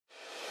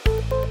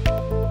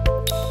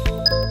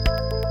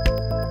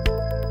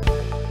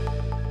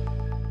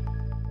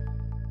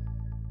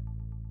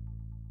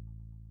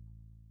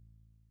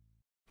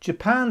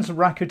Japan's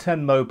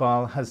Rakuten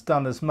Mobile has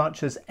done as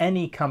much as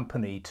any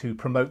company to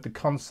promote the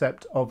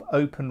concept of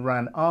Open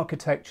RAN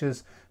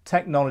architectures,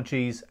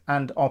 technologies,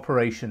 and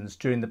operations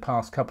during the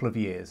past couple of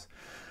years.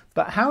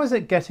 But how is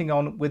it getting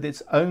on with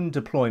its own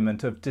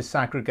deployment of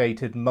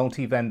disaggregated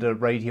multi-vendor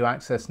radio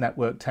access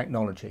network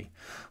technology?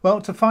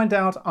 Well, to find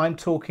out, I'm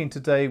talking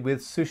today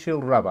with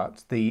Sushil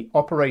Rawat, the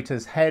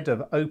operator's head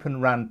of Open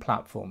RAN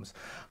platforms.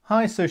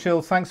 Hi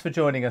Sushil, thanks for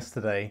joining us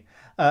today.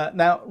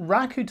 Now,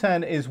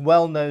 Rakuten is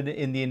well known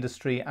in the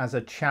industry as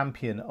a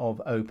champion of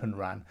Open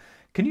RAN.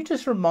 Can you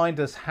just remind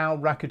us how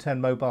Rakuten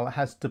Mobile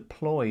has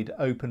deployed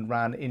Open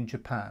RAN in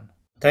Japan?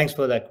 Thanks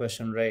for that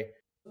question, Ray.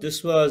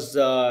 This was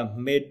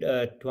mid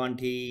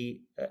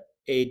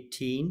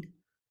 2018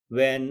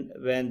 when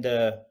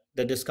the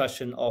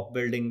discussion of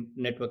building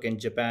network in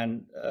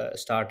Japan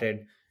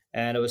started,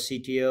 and our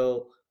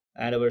CTO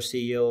and our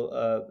CEO,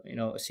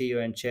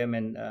 CEO and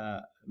Chairman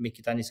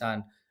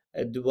Mikitani-san,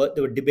 they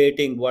were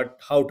debating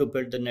how to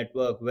build the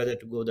network, whether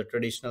to go the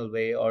traditional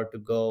way or to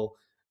go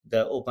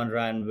the Open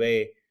RAN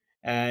way,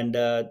 and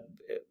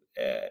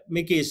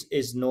Mickey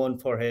is known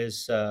for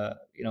his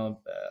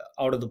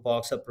out of the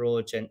box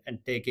approach and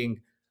taking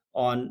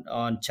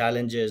on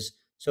challenges.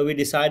 So we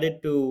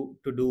decided to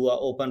do a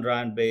Open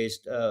RAN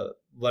based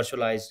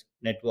virtualized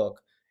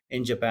network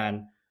in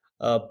Japan.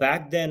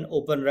 Back then,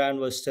 Open RAN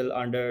was still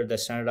under the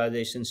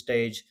standardization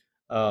stage.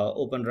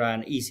 Open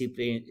RAN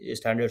EC3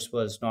 standards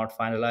was not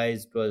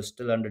finalized; was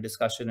still under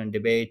discussion and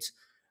debates.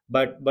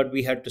 But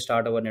we had to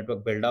start our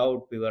network build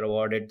out. We were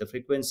awarded the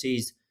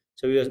frequencies,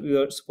 so we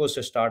were supposed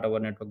to start our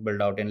network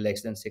build out in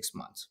less than 6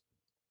 months.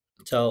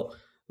 So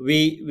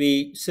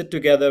we sit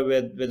together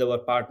with our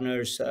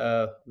partners.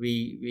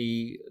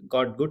 We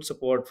got good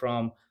support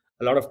from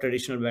a lot of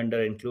traditional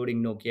vendor,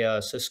 including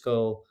Nokia,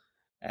 Cisco,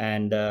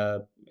 and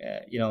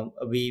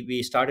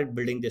we started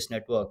building this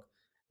network.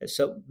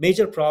 So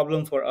major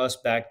problem for us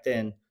back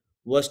then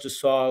was to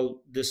solve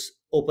this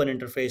open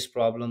interface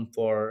problem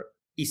for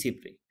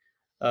EC3.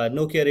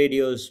 Nokia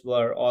radios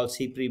were all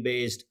C3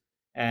 based,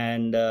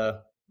 and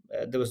there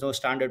was no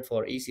standard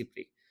for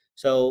EC3.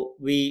 So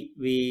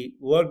we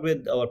worked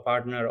with our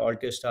partner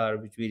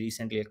Altiostar, which we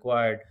recently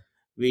acquired.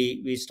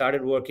 We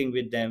started working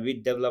with them. We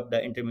developed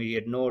the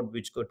intermediate node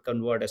which could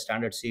convert a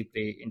standard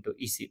C3 into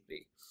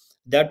EC3.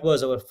 That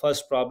was our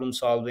first problem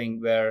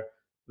solving, where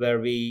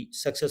we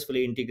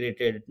successfully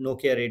integrated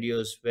Nokia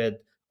radios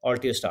with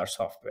Altiostar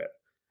software,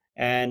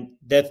 and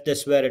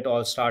that's where it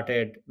all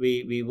started.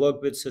 We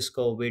worked with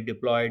Cisco. We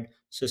deployed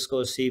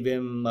Cisco's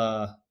CVIM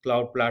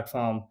cloud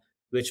platform,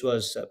 which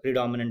was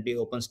predominantly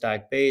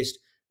OpenStack based.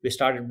 We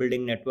started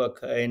building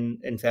network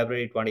in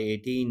February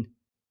 2018,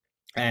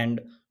 and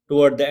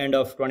toward the end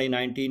of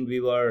 2019 we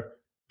were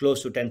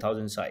close to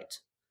 10,000 sites.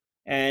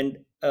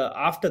 And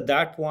after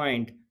that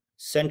point,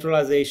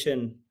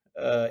 centralization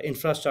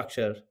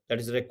infrastructure that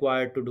is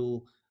required to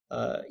do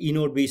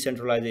eNode B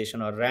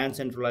centralization or RAN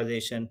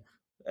centralization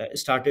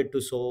started to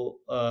show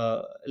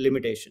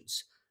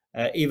limitations.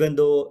 Even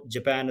though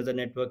Japan as a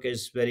network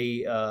is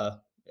very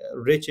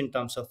rich in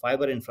terms of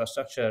fiber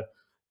infrastructure,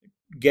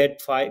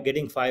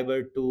 getting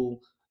fiber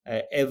to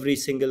every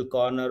single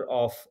corner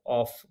of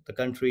the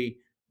country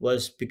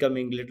was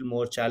becoming a little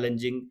more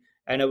challenging,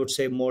 and I would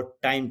say more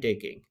time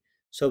taking.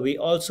 So we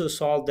also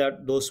solved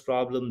those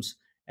problems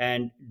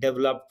and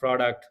developed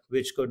product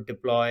which could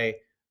deploy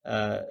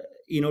uh,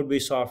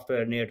 eNodeB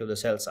software near to the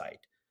cell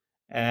site.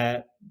 uh,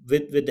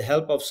 with the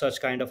help of such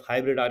kind of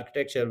hybrid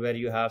architecture where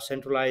you have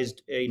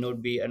centralized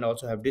eNodeB and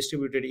also have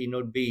distributed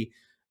eNodeB,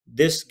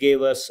 this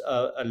gave us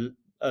a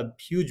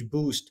huge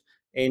boost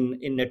in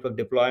network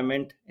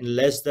deployment. In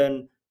less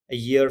than a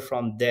year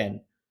from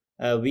then,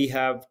 we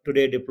have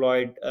today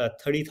deployed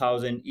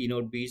 30,000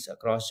 eNodeBs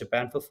across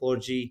Japan for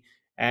 4G,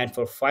 and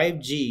for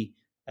 5G,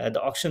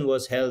 the auction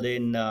was held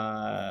in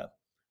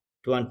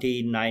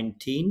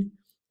 2019.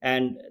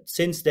 And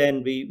since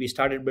then, we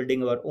started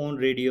building our own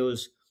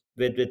radios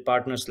with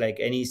partners like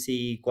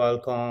NEC,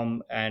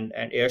 Qualcomm, and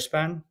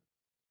Airspan.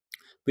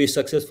 We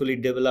successfully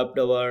developed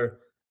our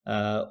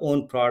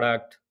own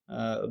product,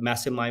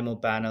 massive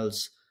MIMO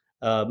panels,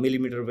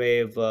 millimeter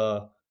wave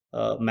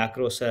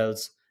macro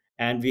cells,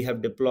 and we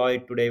have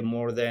deployed today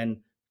more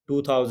than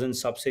 2,000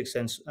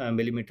 sub-6 and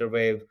millimeter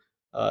wave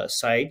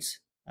sites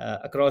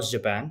across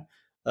Japan.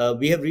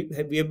 We have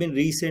been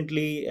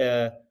recently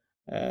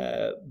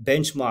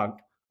benchmarked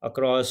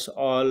across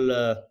all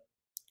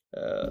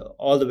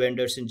the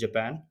vendors in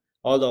Japan,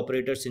 all the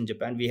operators in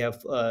Japan. We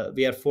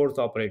are fourth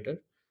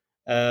operator.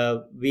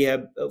 We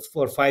have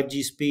for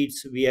 5G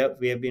speeds, we have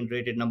been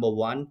rated number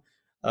one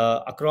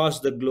across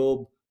the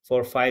globe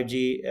for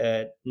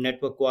 5G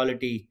network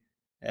quality.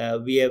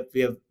 We have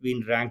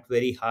been ranked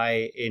very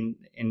high in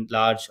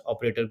large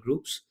operator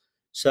groups.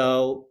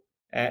 So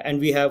and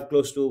we have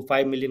close to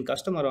 5 million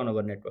customer on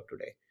our network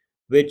today,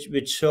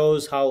 which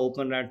shows how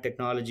Open RAN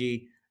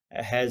technology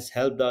has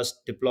helped us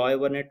deploy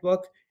our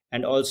network,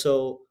 and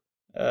also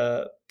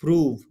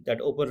prove that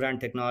Open RAN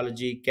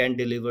technology can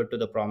deliver to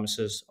the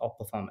promises of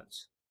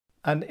performance.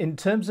 And in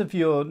terms of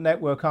your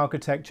network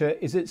architecture,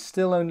 is it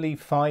still only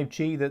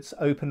 5G that's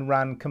Open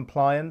RAN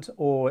compliant,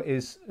 or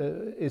is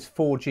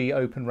 4G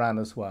Open RAN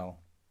as well?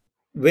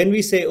 When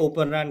we say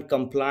open RAN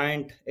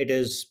compliant, it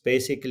is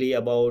basically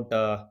about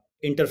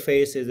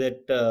interface. Is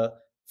it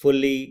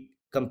fully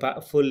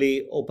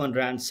open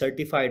RAN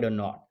certified or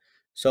not?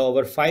 So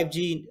our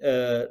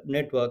 5G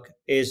network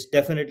is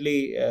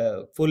definitely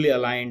fully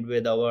aligned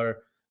with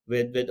our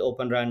with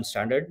open RAN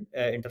standard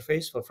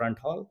interface for front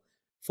haul.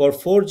 For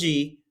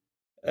 4G,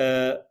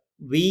 uh,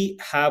 we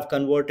have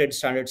converted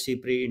standard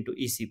CPRI into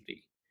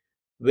eCPRI,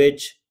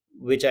 which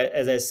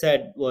as I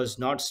said, was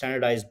not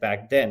standardized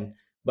back then.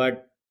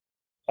 But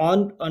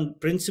on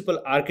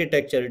principal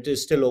architecture, it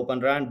is still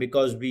open RAN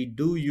because we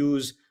do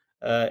use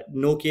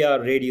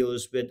Nokia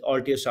radios with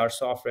Altiostar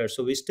software.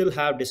 So we still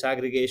have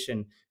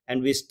disaggregation,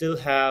 and we still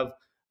have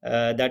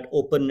that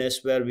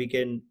openness where we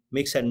can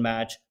mix and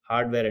match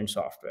hardware and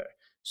software.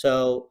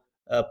 So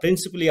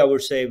principally, I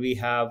would say we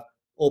have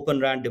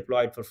open RAN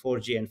deployed for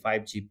 4G and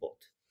 5G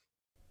both.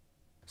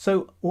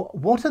 So,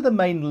 what are the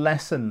main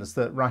lessons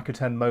that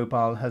Rakuten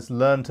Mobile has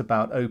learnt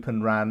about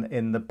Open RAN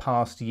in the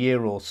past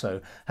year or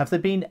so? Have there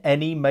been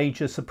any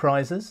major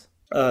surprises?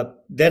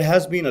 There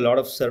has been a lot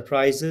of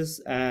surprises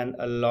and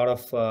a lot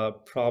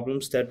of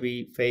problems that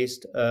we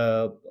faced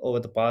over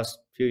the past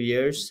few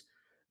years.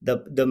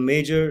 The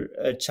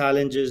major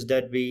challenges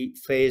that we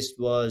faced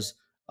was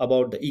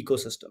about the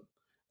ecosystem.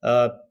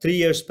 3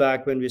 years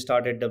back, when we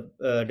started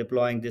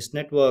deploying this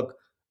network,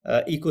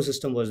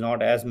 ecosystem was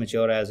not as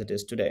mature as it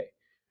is today.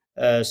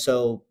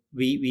 So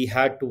we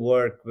had to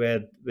work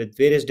with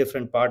various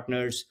different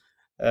partners,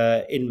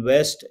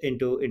 invest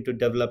into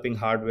developing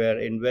hardware,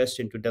 invest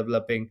into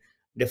developing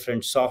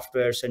different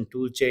softwares and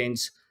tool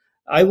chains.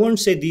 I won't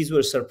say these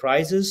were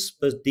surprises,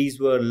 but these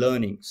were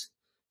learnings.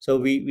 So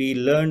we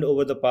learned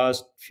over the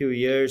past few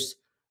years.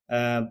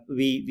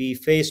 We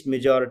faced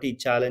majority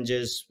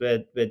challenges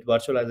with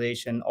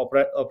virtualization,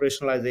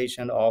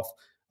 operationalization of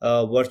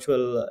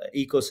virtual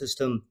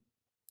ecosystem.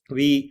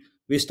 We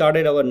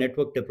started our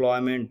network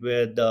deployment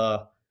with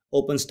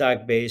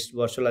OpenStack based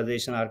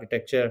virtualization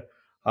architecture.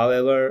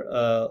 However,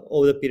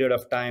 over the period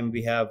of time,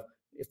 we have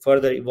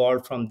further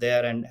evolved from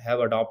there and have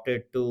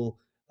adopted to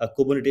a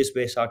Kubernetes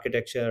based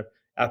architecture.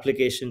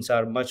 Applications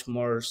are much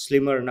more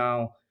slimmer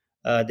now.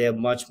 They are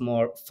much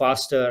more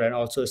faster and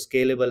also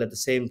scalable at the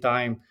same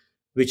time,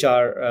 which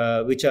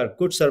are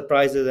good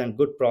surprises and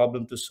good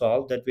problem to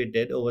solve that we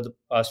did over the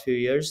past few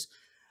years.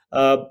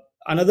 uh,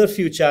 Another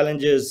few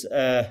challenges,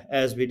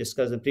 as we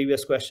discussed in the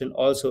previous question,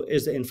 also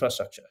is the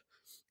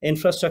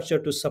infrastructure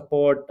to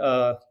support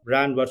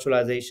RAN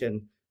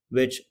virtualization,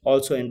 which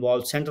also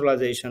involves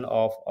centralization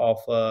of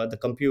the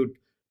compute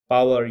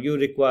power. You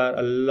require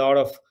a lot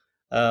of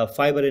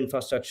fiber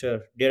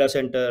infrastructure, data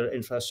center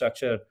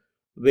infrastructure,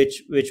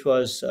 which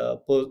was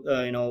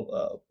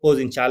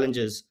posing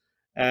challenges.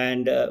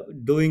 And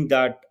doing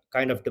that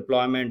kind of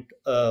deployment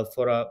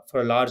for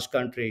a large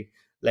country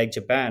like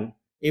Japan,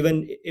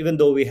 even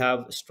though we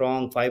have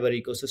strong fiber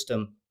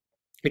ecosystem,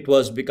 it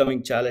was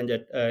becoming challenge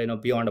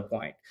at beyond a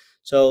point.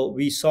 So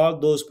we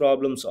solved those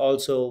problems.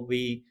 Also,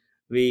 we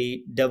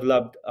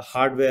developed a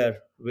hardware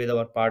with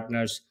our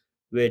partners,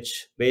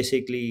 which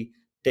basically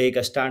take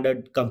a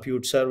standard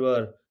compute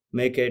server,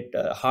 make it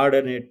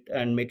harden it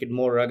and make it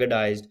more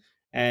ruggedized,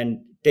 and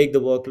take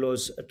the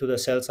workloads to the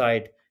cell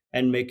site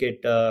and make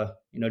it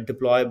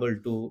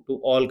deployable to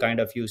all kind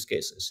of use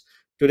cases.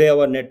 Today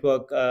our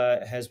network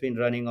has been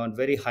running on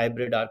very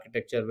hybrid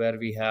architecture, where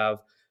we have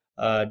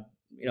uh,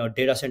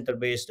 data center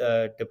based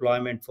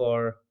deployment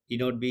for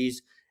eNode Bs,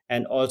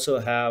 and also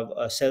have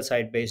a cell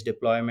site based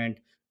deployment.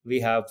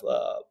 We have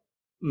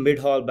mid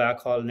haul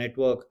backhaul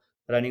network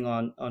running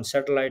on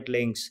satellite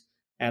links,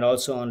 and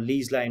also on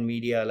lease line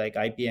media like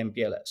IP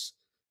MPLS.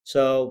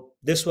 So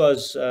this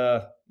was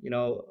uh,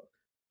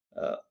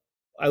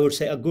 I would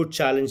say a good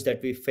challenge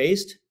that we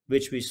faced,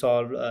 which we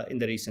solved in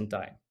the recent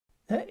time.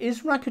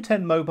 Is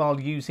Rakuten Mobile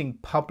using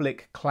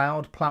public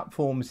cloud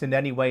platforms in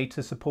any way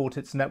to support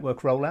its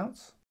network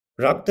rollouts?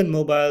 Rakuten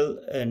Mobile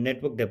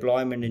network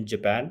deployment in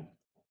Japan,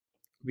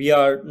 we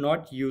are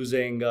not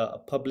using a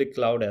public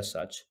cloud as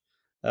such.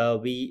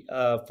 We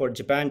For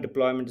Japan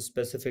deployment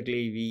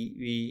specifically,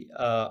 we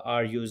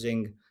are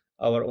using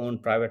our own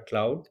private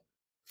cloud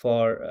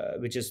for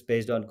which is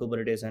based on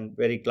Kubernetes and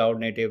very cloud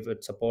native.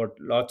 It support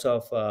lots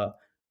of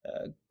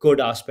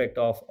good aspect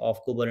of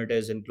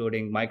Kubernetes,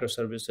 including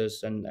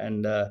microservices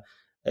and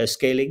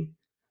scaling.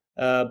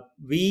 uh,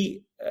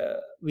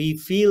 we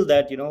feel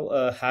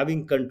that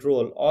having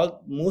control,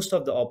 all most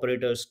of the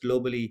operators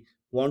globally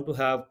want to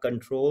have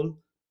control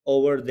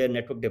over their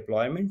network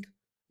deployment.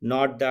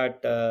 Not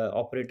that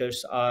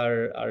operators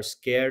are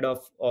scared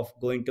of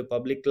going to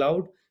public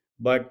cloud,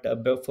 but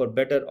for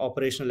better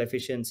operational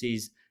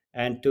efficiencies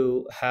and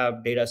to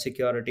have data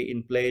security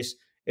in place,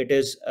 it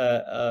is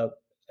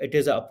it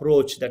is an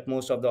approach that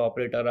most of the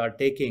operators are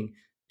taking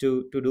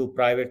to do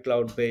private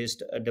cloud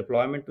based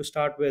deployment to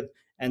start with,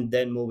 and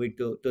then moving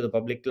to the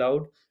public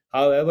cloud.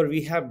 However,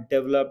 we have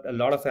developed a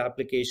lot of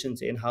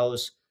applications in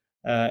house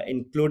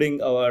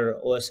including our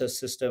OSS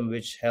system,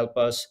 which help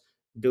us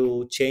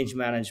do change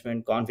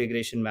management,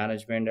 configuration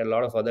management, a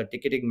lot of other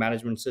ticketing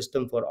management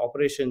system for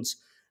operations.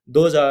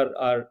 Those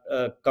are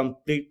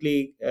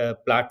completely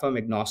platform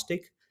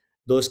agnostic.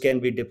 Those can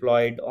be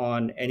deployed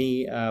on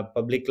any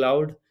public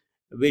cloud,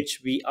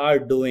 which we are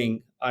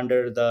doing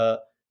under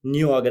the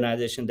new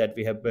organization that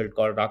we have built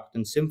called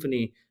Rakuten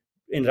Symphony.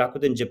 In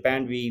Rakuten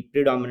Japan, we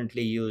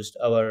predominantly used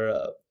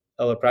our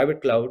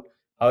private cloud.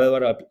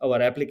 However,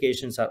 our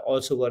applications are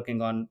also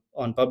working on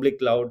public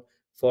cloud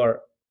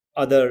for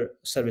other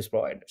service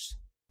providers.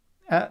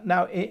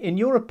 Now, in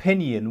your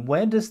opinion,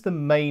 where does the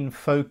main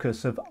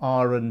focus of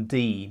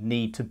R&D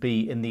need to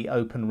be in the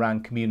Open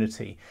RAN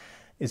community?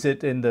 Is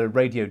it in the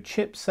radio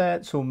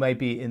chipsets, or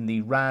maybe in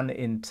the RAN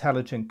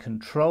intelligent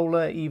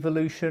controller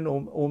evolution,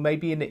 or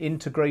maybe in the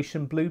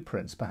integration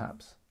blueprints,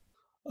 perhaps?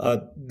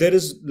 There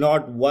is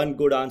not one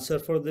good answer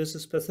for this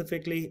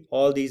specifically.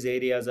 All these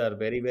areas are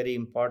very, very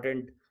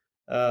important,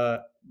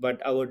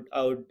 but I would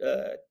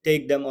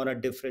take them on a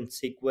different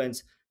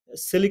sequence.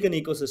 Silicon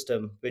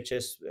ecosystem, which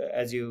is,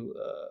 as you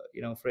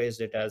phrased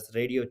it as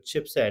radio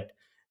chipset,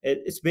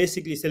 it's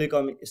basically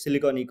silicon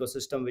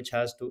ecosystem which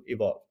has to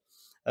evolve.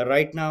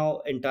 Right now,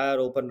 entire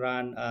Open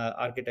RAN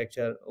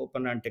architecture,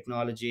 Open RAN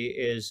technology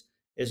is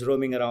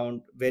roaming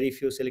around very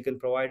few silicon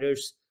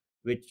providers,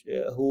 which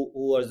who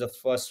was the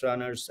first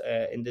runners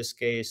in this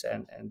case,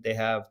 and they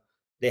have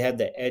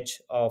the edge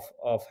of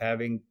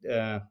having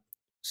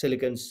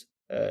silicons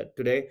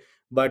today.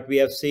 But we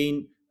have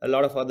seen a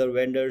lot of other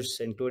vendors,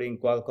 including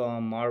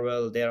Qualcomm,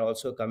 Marvell. They are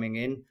also coming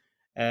in.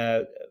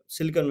 uh,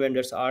 Silicon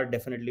vendors are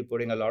definitely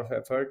putting a lot of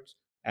effort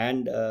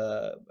and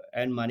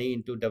money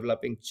into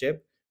developing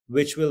chip,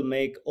 which will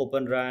make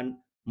Open RAN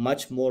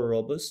much more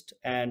robust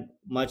and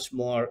much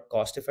more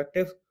cost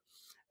effective.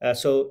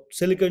 So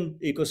silicon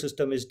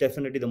ecosystem is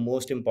definitely the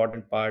most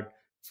important part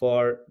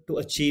for to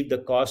achieve the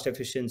cost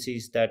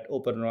efficiencies that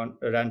Open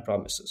RAN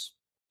promises.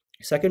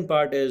 Second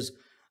part is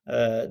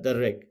the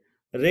rig.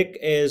 Rig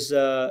is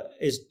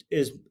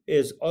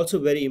also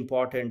very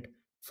important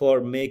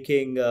for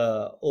making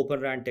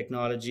Open RAN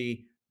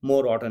technology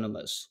more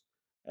autonomous.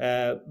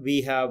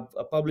 We have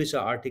published an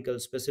article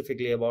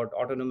specifically about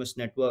autonomous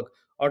network.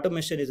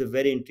 Automation is a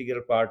very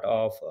integral part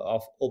of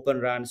Open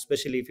RAN,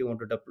 especially if you want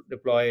to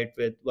deploy it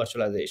with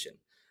virtualization.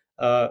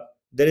 Uh,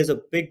 there is a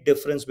big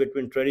difference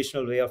between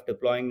traditional way of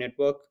deploying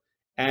network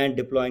and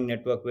deploying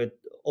network with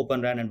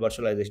Open RAN and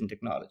virtualization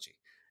technology.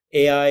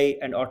 AI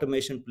and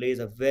automation plays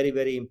a very,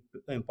 very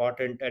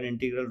important and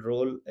integral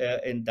role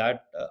in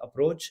that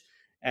approach.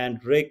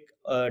 And RIC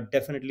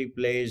definitely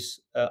plays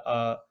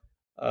a,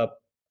 a,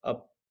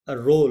 a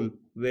role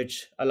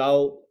which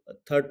allow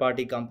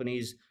third-party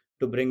companies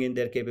to bring in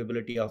their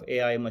capability of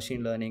AI,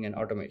 machine learning, and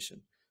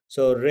automation.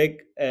 So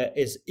RIC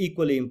is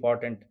equally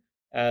important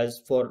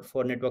as for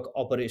network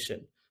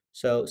operation.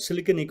 So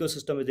silicon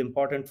ecosystem is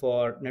important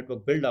for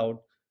network build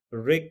out.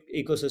 RIC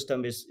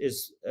ecosystem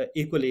is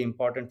equally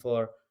important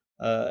for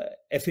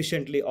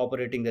efficiently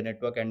operating the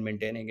network and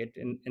maintaining it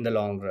in the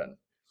long run.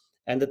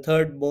 And the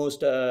third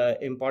most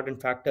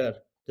important factor,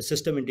 the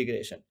system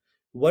integration.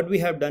 What we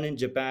have done in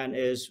Japan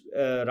is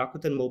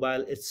Rakuten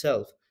Mobile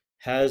itself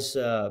has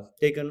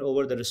taken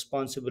over the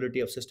responsibility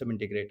of system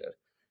integrator.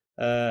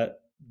 uh,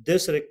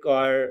 this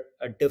require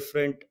a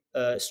different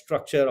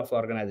structure of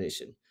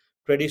organization.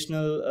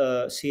 Traditional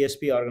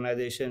CSP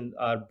organizations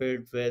are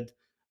built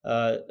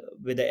uh,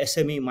 with the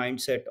SME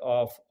mindset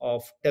of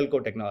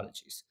telco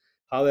technologies.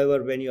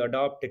 However, when you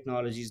adopt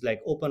technologies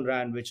like Open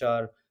RAN, which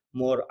are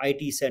more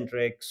IT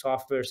centric,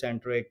 software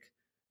centric,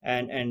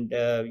 and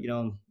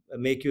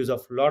make use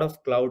of a lot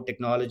of cloud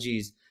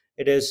technologies,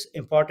 it is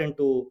important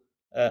to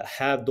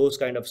have those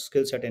kind of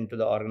skill set into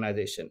the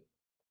organization.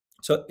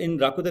 So in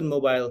Rakuten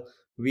Mobile,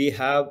 we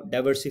have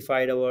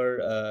diversified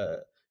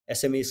our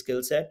SME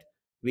skill set.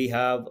 We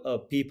have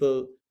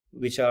people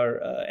which are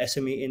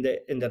SME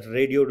in the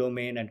radio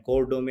domain and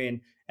core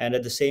domain, and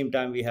at the same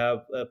time, we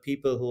have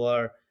people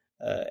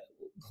uh,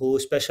 who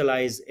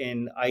specialize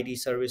in IT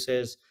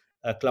services,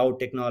 cloud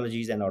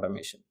technologies, and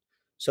automation.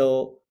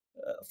 So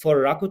for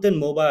Rakuten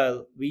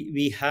Mobile,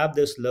 we have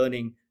this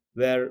learning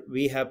where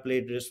we have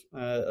played this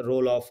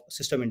role of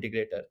system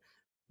integrator.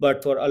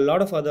 But for a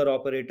lot of other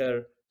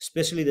operator,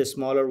 especially the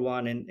smaller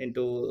one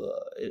into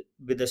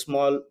with a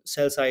small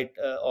cell site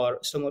or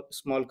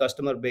small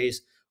customer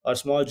base or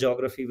small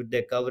geography with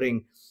their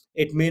covering,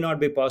 it may not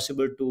be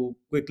possible to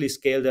quickly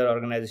scale their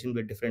organization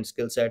with different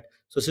skill set.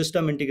 So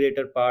system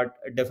integrator part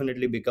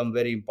definitely become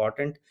very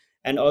important.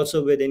 And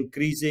also with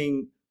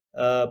increasing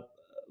uh,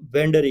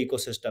 vendor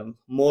ecosystem,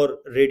 more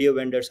radio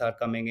vendors are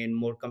coming in,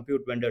 more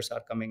compute vendors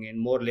are coming in,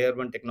 more layer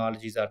one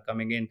technologies are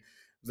coming in.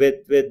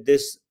 With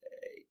this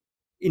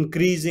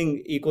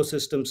increasing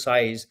ecosystem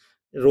size,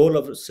 role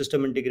of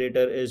system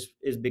integrator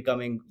is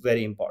becoming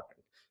very important.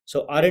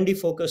 So R&D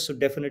focus should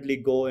definitely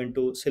go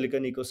into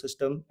silicon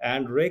ecosystem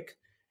and RIC.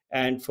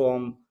 And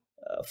from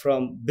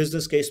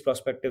business case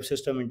perspective,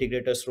 system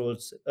integrators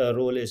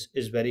role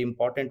is very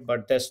important,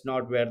 but that's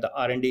not where the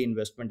R&D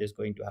investment is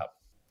going to happen.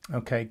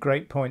 Okay,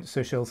 great point,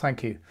 Sushil.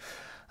 Thank you.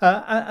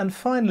 And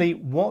finally,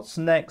 what's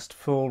next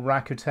for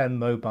Rakuten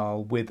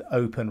Mobile with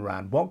Open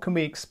RAN? What can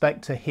we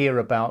expect to hear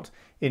about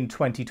in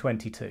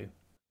 2022?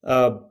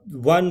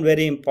 One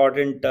very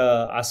important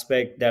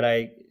aspect that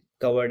I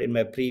covered in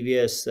my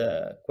previous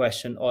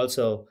question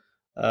also,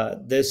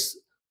 this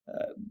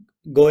uh,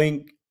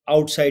 going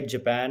outside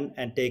Japan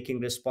and taking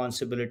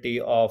responsibility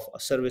of a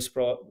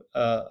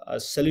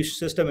solution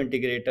system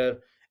integrator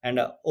and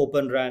an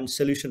open RAN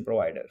solution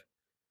provider,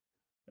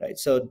 right?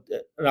 So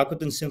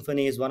Rakuten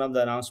Symphony is one of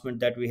the announcements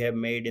that we have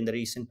made in the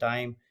recent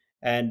time,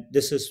 and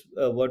this is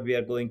what we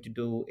are going to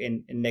do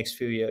in next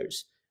few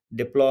years: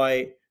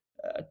 deploy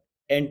uh,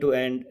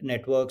 end-to-end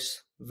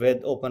networks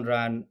with Open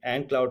RAN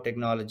and cloud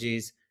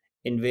technologies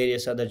in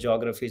various other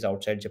geographies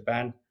outside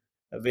Japan,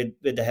 with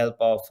the help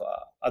of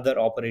other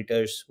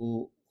operators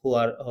who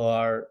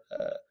are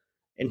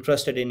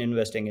interested in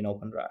investing in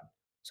Open RAN.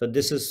 So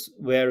this is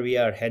where we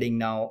are heading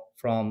now,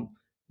 from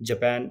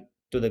Japan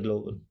to the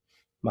global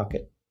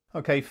market.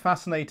 Okay,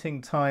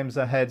 fascinating times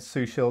ahead,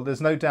 Sushil.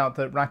 There's no doubt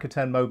that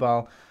Rakuten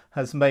Mobile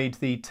has made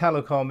the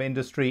telecom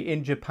industry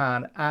in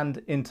Japan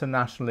and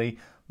internationally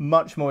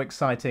much more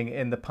exciting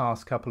in the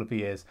past couple of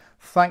years.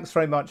 Thanks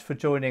very much for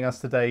joining us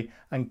today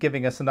and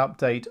giving us an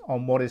update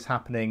on what is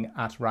happening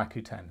at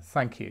Rakuten.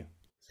 Thank you.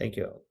 Thank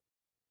you.